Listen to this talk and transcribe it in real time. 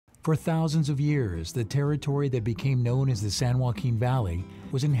For thousands of years, the territory that became known as the San Joaquin Valley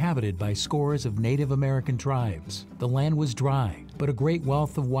was inhabited by scores of Native American tribes. The land was dry, but a great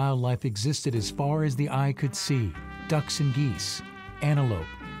wealth of wildlife existed as far as the eye could see. Ducks and geese, antelope,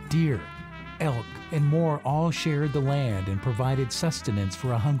 deer, elk, and more all shared the land and provided sustenance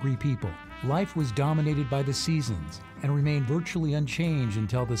for a hungry people. Life was dominated by the seasons and remained virtually unchanged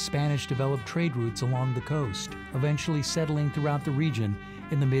until the Spanish developed trade routes along the coast, eventually settling throughout the region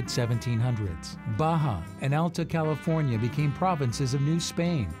in the mid-1700s. Baja and Alta California became provinces of New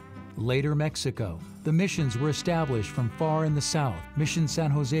Spain. Later Mexico. The missions were established from far in the south, Mission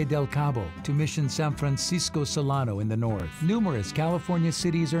San Jose del Cabo to Mission San Francisco Solano in the north. Numerous California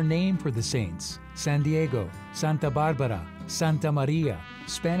cities are named for the saints: San Diego, Santa Barbara, Santa Maria.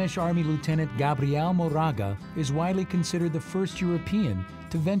 Spanish Army Lieutenant Gabriel Moraga is widely considered the first European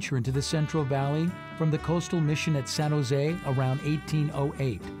to venture into the Central Valley from the coastal mission at San Jose around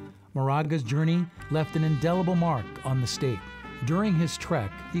 1808. Moraga's journey left an indelible mark on the state. During his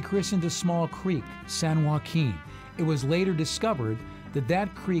trek, he christened a small creek San Joaquin. It was later discovered that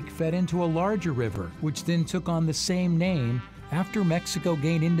that creek fed into a larger river, which then took on the same name. After Mexico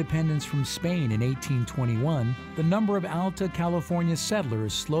gained independence from Spain in 1821, the number of Alta California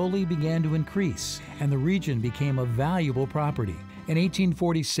settlers slowly began to increase, and the region became a valuable property. In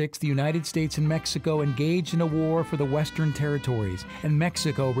 1846, the United States and Mexico engaged in a war for the Western Territories, and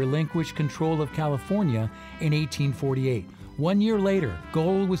Mexico relinquished control of California in 1848. 1 year later,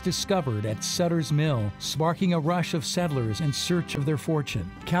 gold was discovered at Sutter's Mill, sparking a rush of settlers in search of their fortune.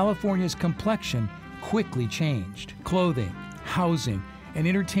 California's complexion quickly changed. Clothing, housing, and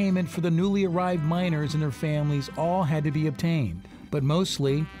entertainment for the newly arrived miners and their families all had to be obtained. But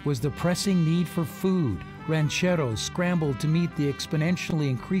mostly was the pressing need for food. Rancheros scrambled to meet the exponentially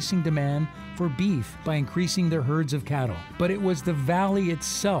increasing demand for beef by increasing their herds of cattle. But it was the valley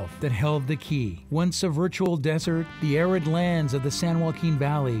itself that held the key. Once a virtual desert, the arid lands of the San Joaquin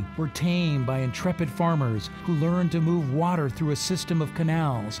Valley were tamed by intrepid farmers who learned to move water through a system of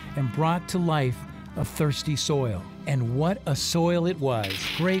canals and brought to life a thirsty soil. And what a soil it was!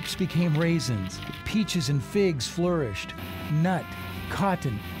 Grapes became raisins, peaches and figs flourished, nut,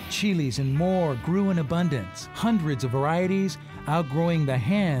 cotton, chilies, and more grew in abundance, hundreds of varieties outgrowing the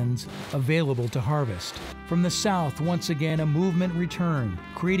hands available to harvest. From the south, once again, a movement returned,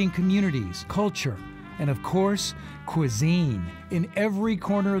 creating communities, culture, and of course, cuisine. In every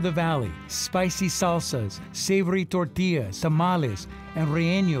corner of the valley, spicy salsas, savory tortillas, tamales, and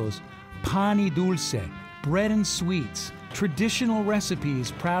rellenos, pan y dulce, bread and sweets, traditional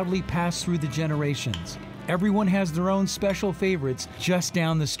recipes proudly pass through the generations. Everyone has their own special favorites just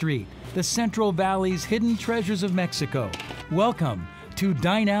down the street. The Central Valley's hidden treasures of Mexico. Welcome to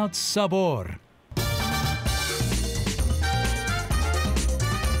Dine Out Sabor.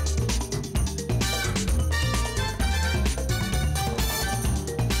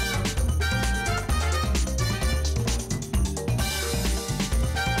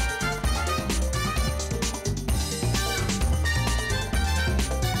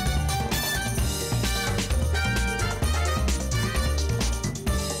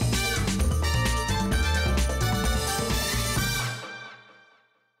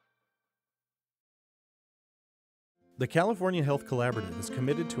 The California Health Collaborative is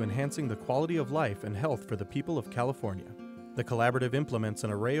committed to enhancing the quality of life and health for the people of California. The collaborative implements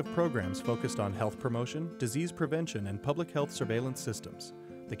an array of programs focused on health promotion, disease prevention, and public health surveillance systems.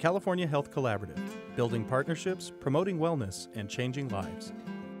 The California Health Collaborative, building partnerships, promoting wellness, and changing lives.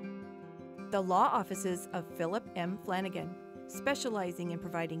 The law offices of Philip M. Flanagan, specializing in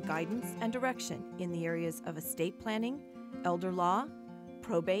providing guidance and direction in the areas of estate planning, elder law,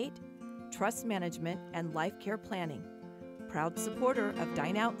 probate, trust management, and life care planning. Proud supporter of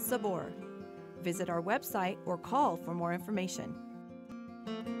Dine Out Sabor. Visit our website or call for more information.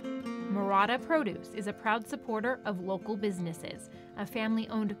 Morada Produce is a proud supporter of local businesses, a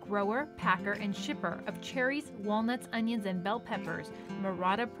family-owned grower, packer, and shipper of cherries, walnuts, onions, and bell peppers.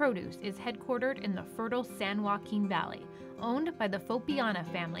 Morada Produce is headquartered in the fertile San Joaquin Valley. Owned by the Fopiana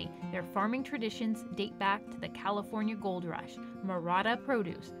family, their farming traditions date back to the California Gold Rush. Morada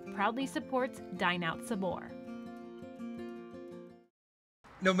Produce proudly supports Dine Out Sabor.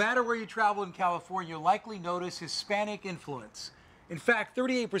 No matter where you travel in California, you'll likely notice Hispanic influence. In fact,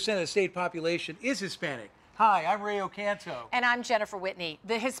 38% of the state population is Hispanic. Hi, I'm Ray Ocanto. And I'm Jennifer Whitney.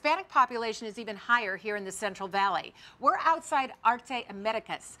 The Hispanic population is even higher here in the Central Valley. We're outside Arte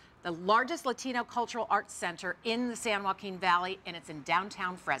Americas, the largest Latino cultural arts center in the San Joaquin Valley, and it's in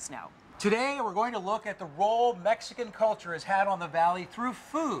downtown Fresno. Today, we're going to look at the role Mexican culture has had on the valley through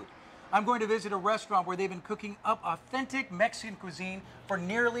food. I'm going to visit a restaurant where they've been cooking up authentic Mexican cuisine for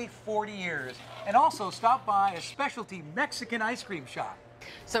nearly 40 years. And also stop by a specialty Mexican ice cream shop.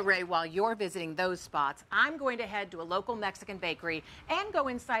 So Ray, while you're visiting those spots, I'm going to head to a local Mexican bakery and go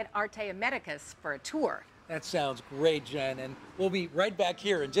inside Arte Americas for a tour. That sounds great, Jen, and we'll be right back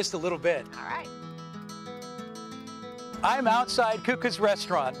here in just a little bit. All right. I'm outside Cuca's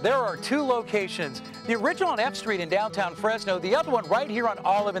restaurant. There are two locations, the original on F Street in downtown Fresno, the other one right here on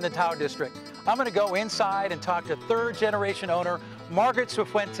Olive in the Tower District. I'm going to go inside and talk to third-generation owner Margaret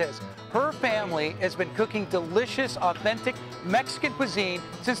Cifuentes. Her family has been cooking delicious, authentic Mexican cuisine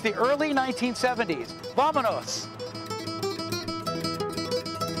since the early 1970s. Vámonos!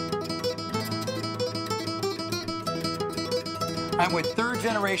 I'm with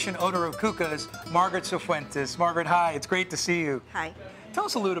third-generation owner of Cuca's, Margaret Cifuentes. Margaret, hi, it's great to see you. Hi. Tell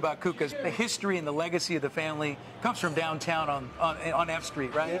us a little about Cuca's. The history and the legacy of the family comes from downtown on F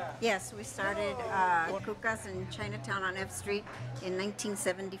Street, right? Yes, we started Cuca's in Chinatown on F Street in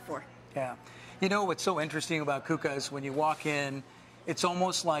 1974. Yeah. You know what's so interesting about Cuca's, when you walk in, it's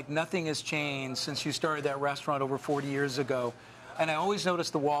almost like nothing has changed since you started that restaurant over 40 years ago. And I always notice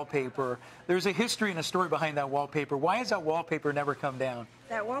the wallpaper. There's a history and a story behind that wallpaper. Why has that wallpaper never come down?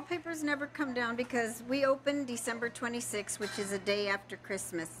 That wallpaper's never come down because we opened December 26th, which is a day after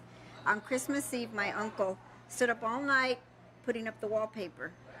Christmas. On Christmas Eve, my uncle stood up all night putting up the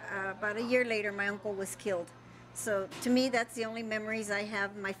wallpaper. About a year later, my uncle was killed. So to me, that's the only memories I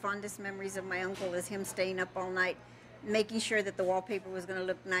have. My fondest memories of my uncle is him staying up all night, making sure that the wallpaper was going to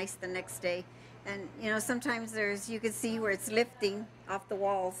look nice the next day. And, you know, sometimes you can see where it's lifting off the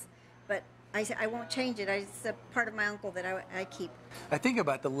walls, but I won't change it. It's a part of my uncle that I keep. I think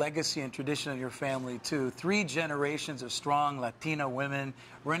about the legacy and tradition of your family, too. 3 generations of strong Latina women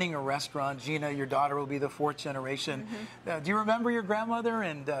running a restaurant. Gina, your daughter, will be the 4th generation. Do you remember your grandmother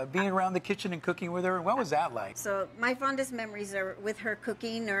and being around the kitchen and cooking with her? What was that like? So my fondest memories are with her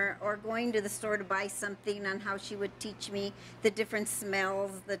cooking or going to the store to buy something, on how she would teach me the different smells,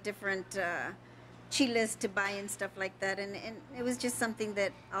 the different chiles to buy and stuff like that, and it was just something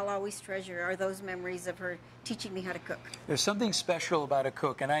that I'll always treasure, are those memories of her teaching me how to cook. There's something special about a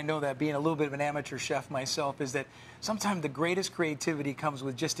cook, and I know that, being a little bit of an amateur chef myself, is that sometimes the greatest creativity comes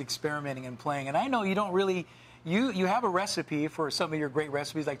with just experimenting and playing. And I know you don't really, you have a recipe for some of your great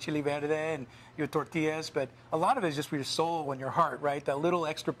recipes like chile verde and your tortillas, but a lot of it is just for your soul and your heart, right? That little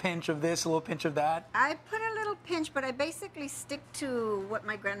extra pinch of this, a little pinch of that. I put a little pinch, but I basically stick to what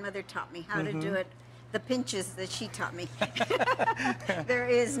my grandmother taught me, how to do it, the pinches that she taught me. There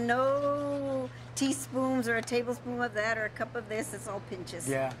is no teaspoons or a tablespoon of that or a cup of this, it's all pinches.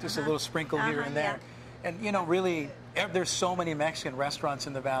 Yeah, just a little sprinkle here and there. Yeah. And, you know, really, there's so many Mexican restaurants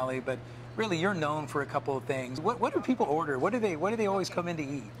in the Valley, but really you're known for a couple of things. What do people order? What do they always come in to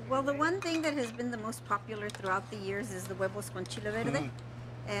eat? Well, the one thing that has been the most popular throughout the years is the huevos con chile verde.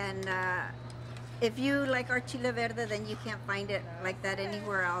 And if you like our chile verde, then you can't find it like that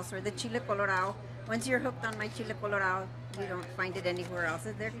anywhere else. Or the chile colorado. Once you're hooked on my chile colorado, you don't find it anywhere else.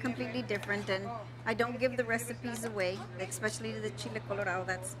 They're completely different, and I don't give the recipes away, especially the chile colorado.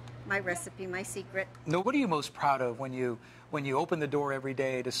 That's my recipe, my secret. Now, what are you most proud of when you open the door every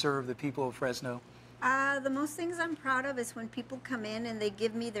day to serve the people of Fresno? The most things I'm proud of is when people come in and they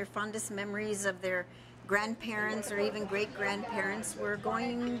give me their fondest memories of their grandparents or even great-grandparents. We're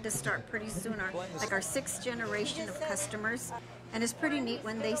going to start pretty soon, our 6th generation of customers. And it's pretty neat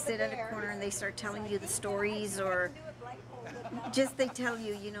when they sit at a corner and they start telling you the stories, or just they tell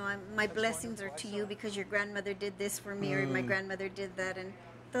you, you know, my blessings are to you because your grandmother did this for me, or my grandmother did that. And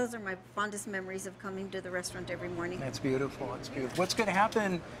those are my fondest memories of coming to the restaurant every morning. That's beautiful. That's beautiful. What's going to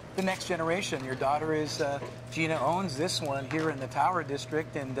happen the next generation? Your daughter is, Gina owns this one here in the Tower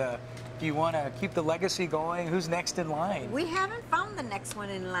District, and do you want to keep the legacy going? Who's next in line? We haven't found the next one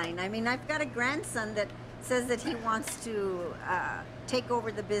in line. I mean, I've got a grandson that says that he wants to take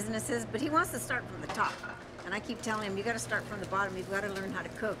over the businesses, but he wants to start from the top. And I keep telling him, you got to start from the bottom. You've got to learn how to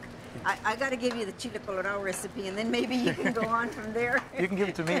cook. I got to give you the chile colorado recipe, and then maybe you can go on from there. You can give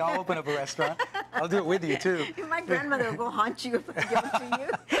it to me. I'll open up a restaurant. I'll do it with you, too. My grandmother will go haunt you if I give it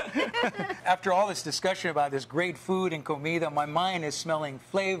to you. After all this discussion about this great food and comida, my mind is smelling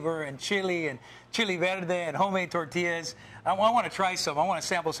flavor and chile verde and homemade tortillas. I want to try some. I want to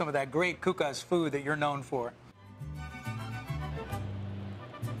sample some of that great Cuca's food that you're known for.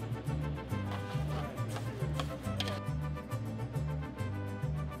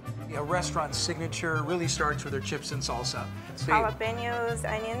 A restaurant signature really starts with their chips and salsa. Jalapenos,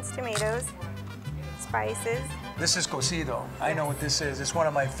 onions, tomatoes, spices. This is cocido. I know what this is. It's one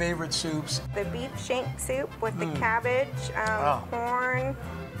of my favorite soups. The beef shank soup with the cabbage, corn,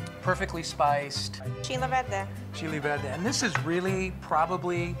 perfectly spiced. Chile verde. Chili verde. And this is really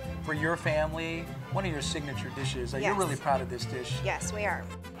probably, for your family, one of your signature dishes. You're Yes. really proud of this dish. Yes, we are.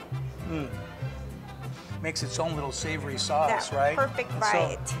 Makes its own little savory sauce, That right? perfect And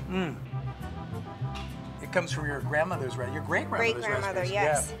bite. It comes from your grandmother's, right? Your great-grandmother's Great-grandmother, recipes.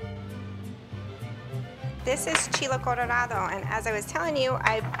 yes. Yeah. This is Chile Colorado, and as I was telling you,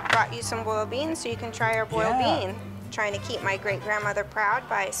 I brought you some boiled beans so you can try our boiled bean. Trying to keep my great-grandmother proud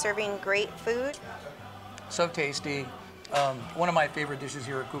by serving great food. So tasty. One of my favorite dishes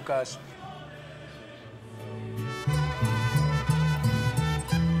here at Cuca's.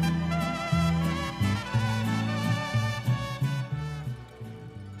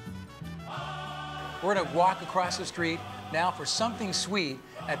 We're gonna walk across the street now for something sweet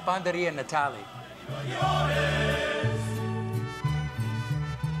at Panaderia Natalie.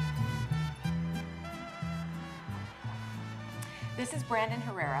 This is Brandon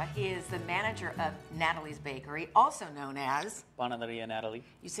Herrera. He is the manager of Natalie's Bakery, also known as Panaderia Natalie.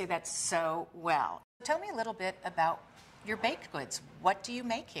 You say that so well. Tell me a little bit about your baked goods. What do you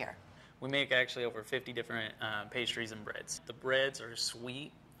make here? We make actually over 50 different pastries and breads. The breads are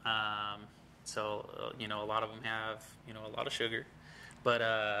sweet, so you know, a lot of them have, you know, a lot of sugar,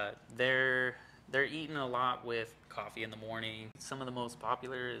 but they're eaten a lot with coffee in the morning. Some of the most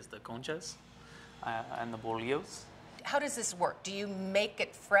popular is the conchas and the bolillos. How does this work? Do you make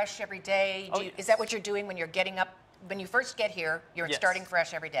it fresh every day? Yes. Is that what you're doing when you're getting up? When you first get here, you're Yes. starting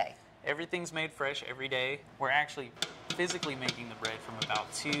fresh every day? Everything's made fresh every day. We're actually physically making the bread from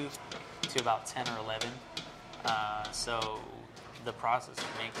about 2 to about 10 or 11. So the process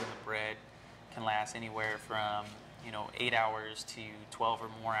of making the bread can last anywhere from, you know, 8 hours to 12 or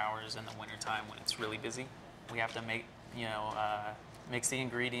more hours in the wintertime when it's really busy. We have to make, you know, mix the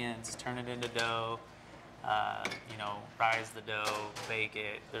ingredients, turn it into dough, you know, rise the dough, bake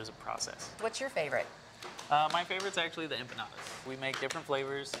it. There's a process. What's your favorite? My favorite's actually the empanadas. We make different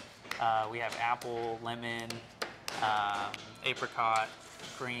flavors. We have apple, lemon, apricot,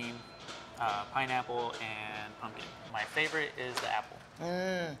 cream, pineapple, and pumpkin. My favorite is the apple.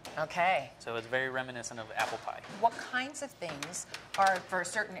 Okay. So it's very reminiscent of apple pie. What kinds of things are for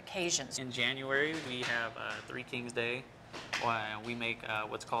certain occasions? In January, we have Three Kings Day. We make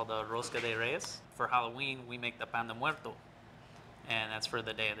what's called the Rosca de Reyes. For Halloween, we make the Pan de Muerto, and that's for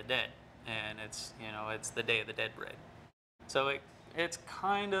the Day of the Dead. And it's, you know, it's the Day of the Dead bread. So it's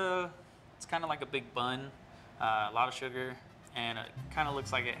kind of like a big bun, a lot of sugar, and it kind of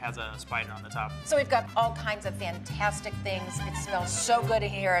looks like it has a spider on the top. So we've got all kinds of fantastic things. It smells so good in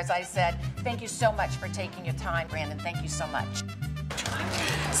here, as I said. Thank you so much for taking your time, Brandon. Thank you so much.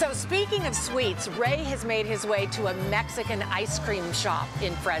 So speaking of sweets, Ray has made his way to a Mexican ice cream shop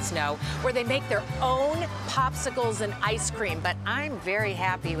in Fresno where they make their own popsicles and ice cream. But I'm very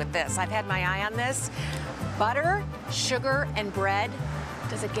happy with this. I've had my eye on this. Butter, sugar, and bread.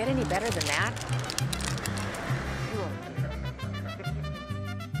 Does it get any better than that?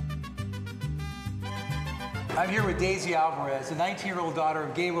 I'm here with Daisy Alvarez, the 19-year-old daughter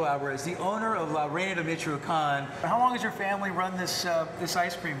of Gabriel Alvarez, the owner of Reina de Michoacan. How long has your family run this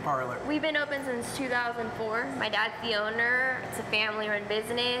ice cream parlor? We've been open since 2004. My dad's the owner. It's a family-run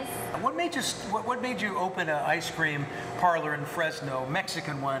business. What made you open an ice cream parlor in Fresno,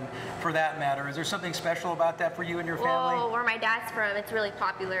 Mexican one, for that matter? Is there something special about that for you and your family? Well, where my dad's from, it's really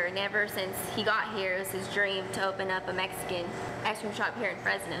popular, and ever since he got here, it was his dream to open up a Mexican ice cream shop here in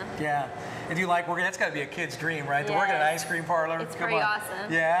Fresno. Yeah. And do you like working? That's got to be a kid's dream, right? To work at an ice cream parlor. It's Come pretty on.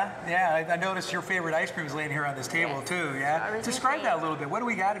 awesome. Yeah, yeah. I noticed your favorite ice cream is laying here on this table Yes. too. Yeah. Strawberries Describe and that a cream. little bit. What do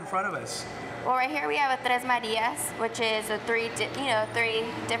we got in front of us? Well, right here we have a Tres Marias, which is three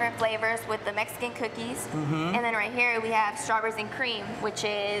different flavors with the Mexican cookies. And then right here we have strawberries and cream, which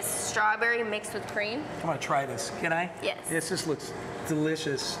is strawberry mixed with cream. I'm gonna try this. Can I? Yes. Yes, this looks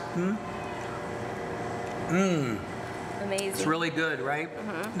delicious. Amazing. It's really good, right?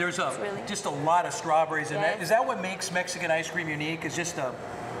 There's really- just a lot of strawberries in Yes. that. Is that what makes Mexican ice cream unique? Is just the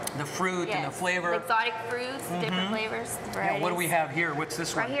fruit and the Yes. flavor? Exotic fruits, different flavors, Yeah, varieties. what do we have here? What's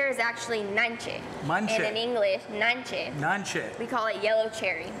this Right one? here is actually nanche. Manche. And in English, nanche. Nanche. We call it yellow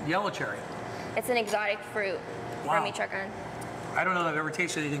cherry. Yellow cherry. It's an exotic fruit Wow. from Michoacan. I don't know that I've ever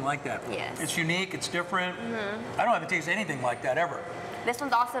tasted anything like that. Yes. It's unique, it's different. I don't have to taste anything like that ever. This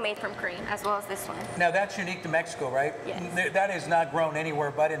one's also made from cream, as well as this one. Now that's unique to Mexico, right? Yes. That is not grown anywhere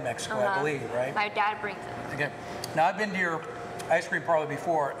but in Mexico, I believe, right? My dad brings it. Okay. Now I've been to your ice cream parlor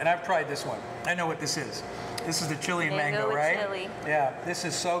before, and I've tried this one. I know what this is. This is the chili and Mango mango, with right? chili. Yeah, this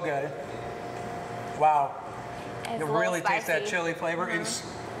is so good. Wow. It's You a little really taste that spicy. chili flavor.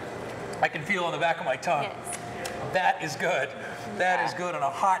 I can feel it on the back of my tongue. Yes. That is good. That is good on a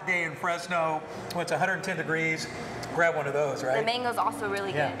hot day in Fresno when it's 110 degrees. Grab one of those, right? The mango's also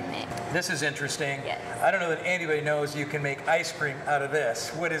really good in it. This is interesting. Yes. I don't know that anybody knows you can make ice cream out of this.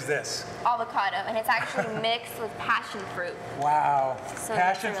 What is this? Avocado, and it's actually mixed with passion fruit. Wow. So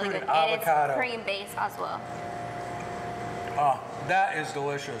Passion really fruit good. and avocado. And it's cream-based as well. Oh, that is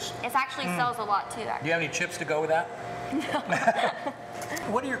delicious. It actually sells a lot too, Do actually. you have any chips to go with that? No.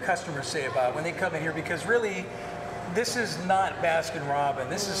 What do your customers say about it when they come in here? Because really, this is not Baskin Robbins.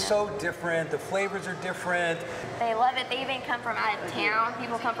 This is so different. The flavors are different. They love it. They even come from out of town.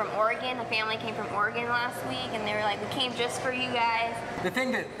 People come from Oregon. The family came from Oregon last week, and they were like, we came just for you guys. The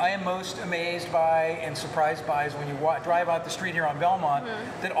thing that I am most amazed by and surprised by is when you drive out the street here on Belmont,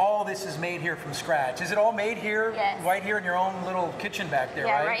 that all this is made here from scratch. Is it all made here? Yes. Right here in your own little kitchen back there,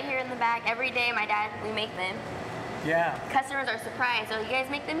 Yeah, right? right here in the back. Every day, my dad, we make them. Yeah. Customers are surprised. They're like, you guys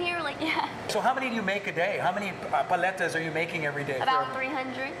make them here? We're like, yeah. So how many do you make a day? How many paletas are you making every day? About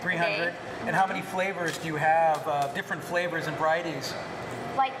 300. 300? And how many flavors do you have, different flavors and varieties?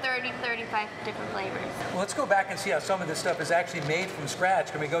 Like 30, 35 different flavors. Well, let's go back and see how some of this stuff is actually made from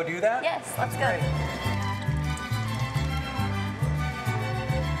scratch. Can we go do that? Yes, let's go. Great.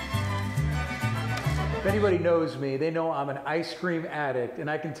 If anybody knows me, they know I'm an ice cream addict, and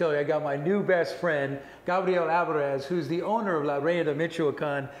I can tell you I got my new best friend, Gabriel Alvarez, who's the owner of La Reina de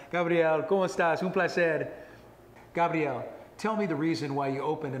Michoacan. Gabriel, ¿cómo estás? Un placer. Gabriel, tell me the reason why you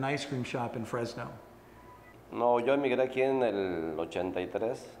opened an ice cream shop in Fresno. No, yo emigré aquí en el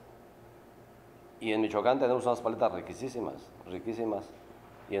 83 y en Michoacán tenemos unas paletas riquísimas, riquísimas.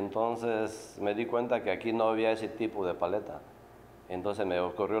 Y entonces me di cuenta que aquí no había ese tipo de paleta. Entonces me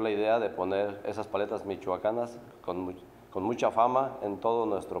ocurrió la idea de poner esas paletas michoacanas con mucha fama en todo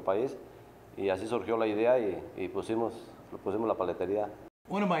nuestro país. Y así surgió la idea y pusimos la paletería.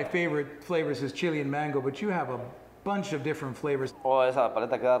 One of my favorite flavors is chili and mango, but you have a bunch of different flavors. Oh, esa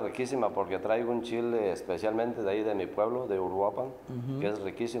paleta queda riquísima porque traigo un chile especialmente de ahí de mi pueblo, de Uruapan, que es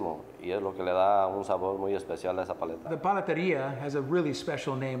riquísimo y es lo que le da un sabor muy especial a esa paleta. The paleteria has a really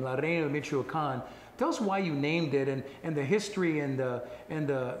special name, La Reina de Michoacan. Tell us why you named it and the history and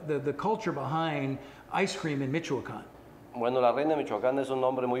the culture behind ice cream in Michoacán. Bueno, La Reina de Michoacán es un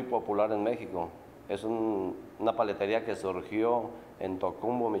nombre muy popular en México. Es una paletería que surgió en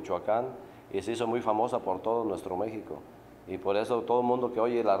Tocumbo, Michoacán, y se hizo muy famosa por todo nuestro México. Y por eso todo el mundo que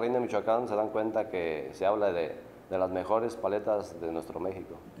oye La Reina de Michoacán se dan cuenta que se habla de las mejores paletas de nuestro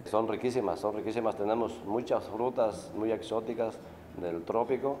México. Son riquísimas, son riquísimas. Tenemos muchas frutas muy exóticas del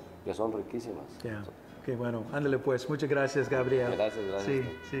trópico que son riquísimas. Yeah. Okay, bueno, ándale pues. Muchas gracias, Gabriel. Gracias, gracias.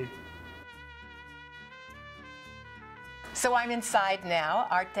 Sí, sí. So I'm inside now,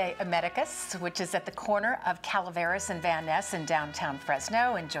 Arte Americas, which is at the corner of Calaveras and Van Ness in downtown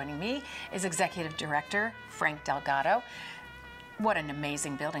Fresno. And joining me is Executive Director Frank Delgado. What an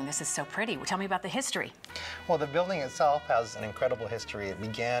amazing building. This is so pretty. Tell me about the history. Well, the building itself has an incredible history. It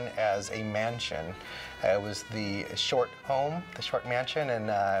began as a mansion. It was the short home, the short mansion,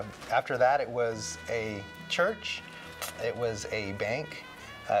 and after that it was a church, it was a bank,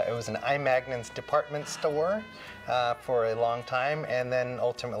 it was an iMagnon's department store for a long time, and then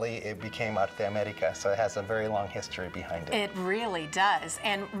ultimately it became Arte Americas, so it has a very long history behind it. It really does.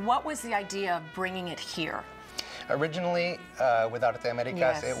 And what was the idea of bringing it here? Originally, with Arte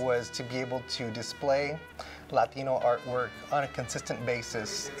Americas, it was to be able to display Latino artwork on a consistent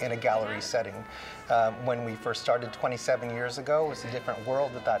basis in a gallery setting. When we first started 27 years ago, it was a different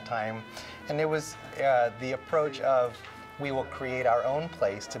world at that time, and it was the approach of we will create our own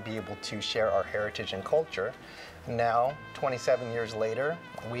place to be able to share our heritage and culture. Now, 27 years later,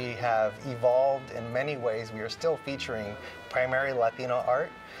 we have evolved in many ways. We are still featuring primarily Latino art,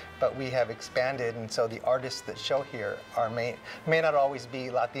 but we have expanded, and so the artists that show here may not always be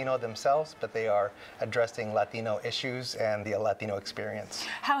Latino themselves, but they are addressing Latino issues and the Latino experience.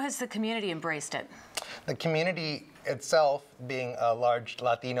 How has the community embraced it? The community itself, being a large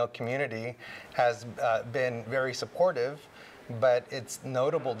Latino community, has been very supportive. But it's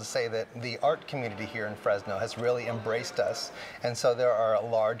notable to say that the art community here in Fresno has really embraced us. And so there are a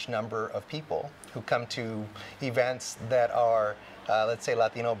large number of people who come to events that are, let's say,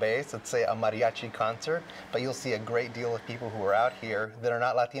 Latino-based, let's say a mariachi concert, but you'll see a great deal of people who are out here that are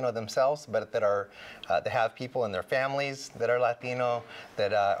not Latino themselves, but that are, they have people in their families that are Latino,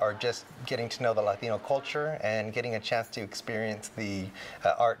 that are just getting to know the Latino culture and getting a chance to experience the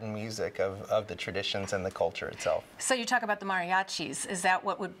art and music of the traditions and the culture itself. So you talk about the mariachis. Is that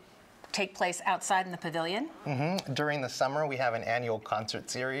what would take place outside in the pavilion? During the summer, we have an annual concert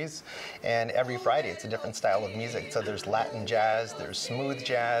series, and every Friday it's a different style of music. So there's Latin jazz, there's smooth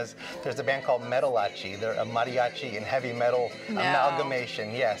jazz, there's a band called Metalachi. They're a mariachi and heavy metal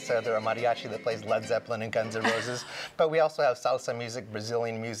amalgamation. Yes, so they're a mariachi that plays Led Zeppelin and Guns N' Roses. But we also have salsa music,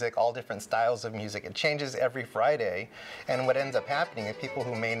 Brazilian music, all different styles of music. It changes every Friday, and what ends up happening is people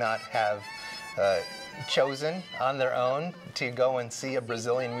who may not have chosen on their own to go and see a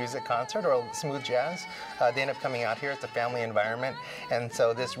Brazilian music concert or smooth jazz, they end up coming out here. It's a family environment, and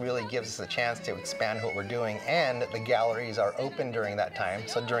so this really gives us a chance to expand what we're doing, and the galleries are open during that time.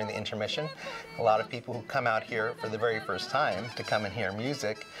 So during the intermission, a lot of people who come out here for the very first time to come and hear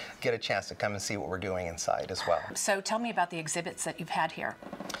music get a chance to come and see what we're doing inside as well. So tell me about the exhibits that you've had here.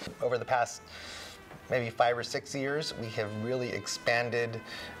 Over the past maybe 5 or 6 years, we have really expanded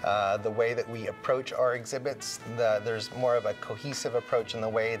the way that we approach our exhibits. There's more of a cohesive approach in the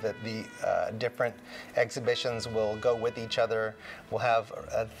way that the different exhibitions will go with each other. We'll have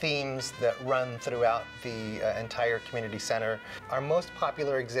themes that run throughout the entire community center. Our most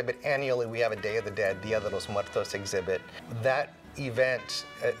popular exhibit annually, we have a Day of the Dead, Dia de los Muertos exhibit. That event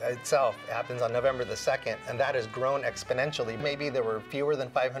itself happens on November the 2nd, and that has grown exponentially. Maybe there were fewer than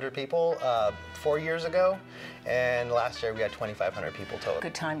 500 people 4 years ago, and last year we had 2,500 people total.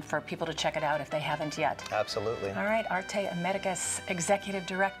 Good time for people to check it out if they haven't yet. Absolutely. All right, Arte Americas Executive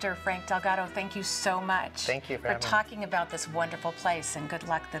Director Frank Delgado, thank you so much. Thank you for talking about this wonderful place, and good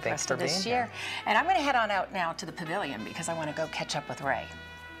luck the rest of this year. And I'm going to head on out now to the pavilion because I want to go catch up with Ray.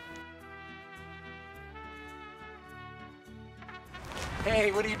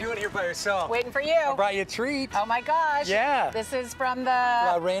 Hey, what are you doing here by yourself? Waiting for you. I brought you a treat. Oh my gosh. Yeah. This is from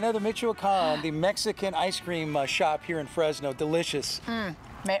the Reina de Michoacan, the Mexican ice cream shop here in Fresno. Delicious.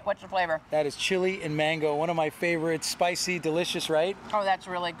 What's the flavor? That is chili and mango. One of my favorites. Spicy, delicious, right? Oh, that's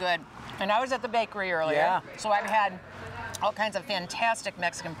really good. And I was at the bakery earlier. So I've had all kinds of fantastic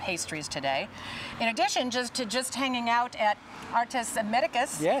Mexican pastries today. In addition, just hanging out at Arte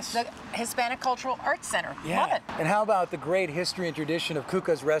Americas, the Hispanic Cultural Arts Center. Love it. And how about the great history and tradition of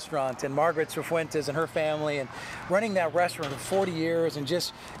Cuca's restaurant and Margaret Cifuentes and her family, and running that restaurant for 40 years and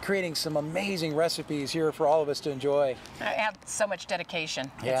just creating some amazing recipes here for all of us to enjoy. I have so much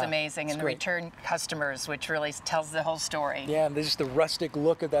dedication. It's amazing. And the return customers, which really tells the whole story. Yeah, and just the rustic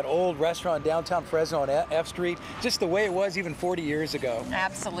look of that old restaurant downtown Fresno on F Street, just the way it was even 40 years ago.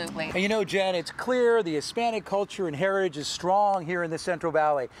 Absolutely. And you know, Jen, it's clear the Hispanic culture and heritage is strong here in the Central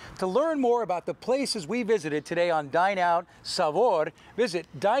Valley. To learn more about the places we visited today on Dine Out Sabor, visit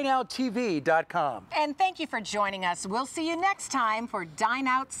dineouttv.com. And thank you for joining us. We'll see you next time for Dine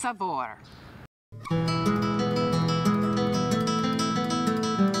Out Sabor.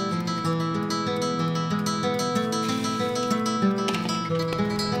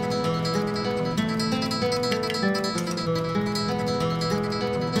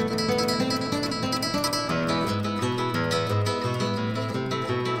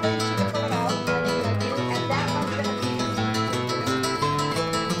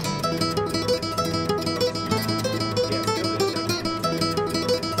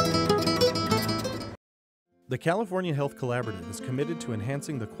 The California Health Collaborative is committed to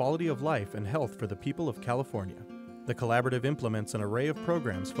enhancing the quality of life and health for the people of California. The collaborative implements an array of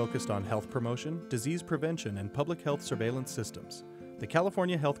programs focused on health promotion, disease prevention, and public health surveillance systems. The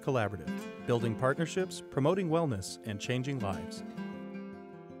California Health Collaborative, building partnerships, promoting wellness, and changing lives.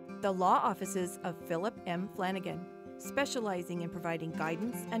 The law offices of Philip M. Flanagan, specializing in providing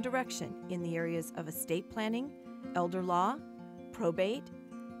guidance and direction in the areas of estate planning, elder law, probate,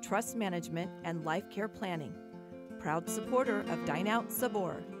 trust management, and life care planning. Proud supporter of Dine Out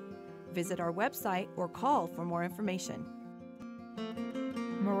Sabor. Visit our website or call for more information.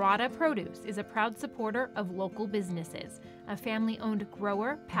 Murata Produce is a proud supporter of local businesses, a family-owned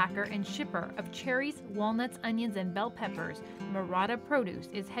grower, packer, and shipper of cherries, walnuts, onions, and bell peppers. Murata Produce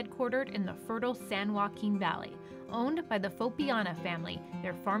is headquartered in the fertile San Joaquin Valley. Owned by the Fopiana family,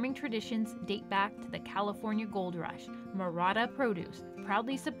 their farming traditions date back to the California Gold Rush. Murata Produce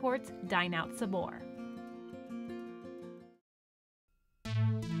proudly supports Dine Out Sabor.